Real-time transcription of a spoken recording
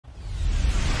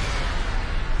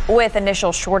With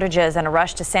initial shortages and a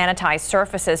rush to sanitize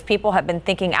surfaces, people have been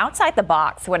thinking outside the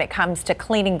box when it comes to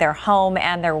cleaning their home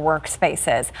and their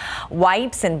workspaces.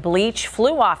 Wipes and bleach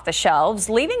flew off the shelves,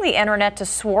 leaving the internet to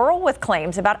swirl with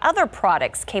claims about other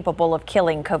products capable of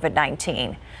killing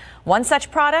COVID-19. One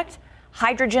such product,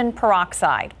 hydrogen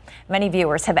peroxide. Many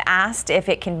viewers have asked if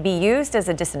it can be used as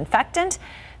a disinfectant.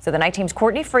 So the Night Team's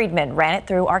Courtney Friedman ran it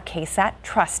through our KSAT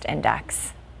Trust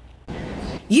Index.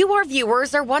 You, our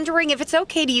viewers, are wondering if it's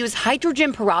okay to use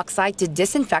hydrogen peroxide to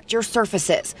disinfect your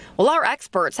surfaces. Well, our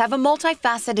experts have a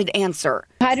multifaceted answer.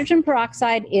 Hydrogen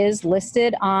peroxide is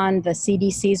listed on the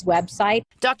CDC's website.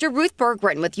 Dr. Ruth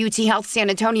Berggren with UT Health San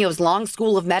Antonio's Long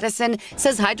School of Medicine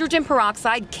says hydrogen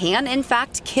peroxide can, in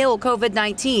fact, kill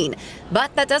COVID-19.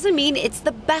 But that doesn't mean it's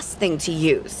the best thing to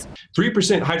use.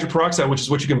 3% hydrogen peroxide, which is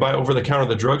what you can buy over the counter at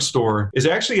the drugstore, is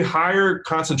actually a higher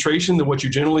concentration than what you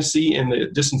generally see in the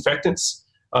disinfectants.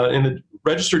 In the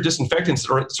registered disinfectants,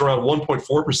 it's around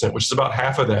 1.4%, which is about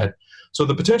half of that. So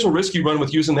the potential risk you run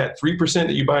with using that 3%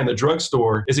 that you buy in the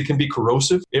drugstore is it can be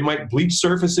corrosive. It might bleach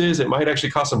surfaces. It might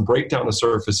actually cause some breakdown of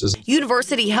surfaces.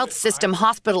 University Health System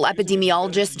Hospital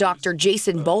epidemiologist Dr.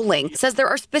 Jason Bowling says there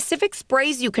are specific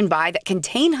sprays you can buy that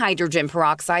contain hydrogen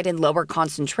peroxide in lower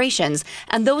concentrations,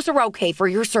 and those are okay for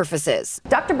your surfaces.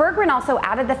 Dr. Berggren also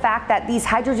added the fact that these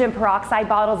hydrogen peroxide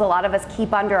bottles a lot of us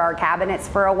keep under our cabinets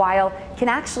for a while can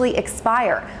actually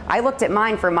expire. I looked at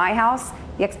mine for my house.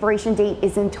 The expiration date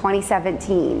is in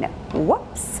 2017.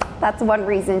 Whoops. That's one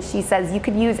reason she says you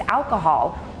could use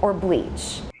alcohol or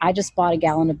bleach. I just bought a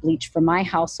gallon of bleach for my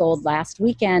household last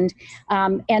weekend.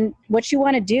 And what you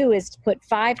want to do is put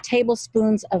 5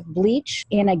 tablespoons of bleach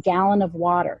in a gallon of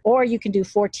water, or you can do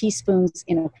 4 teaspoons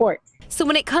in a quart. So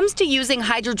when it comes to using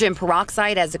hydrogen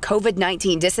peroxide as a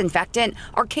COVID-19 disinfectant,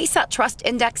 our KSAT Trust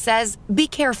Index says be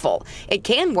careful. It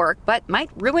can work, but might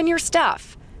ruin your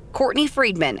stuff. Courtney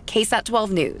Friedman, KSAT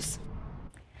 12 News.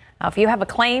 Now, if you have a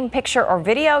claim, picture, or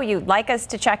video you'd like us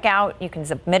to check out, you can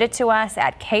submit it to us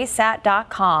at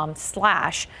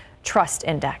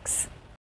ksat.com/trustindex.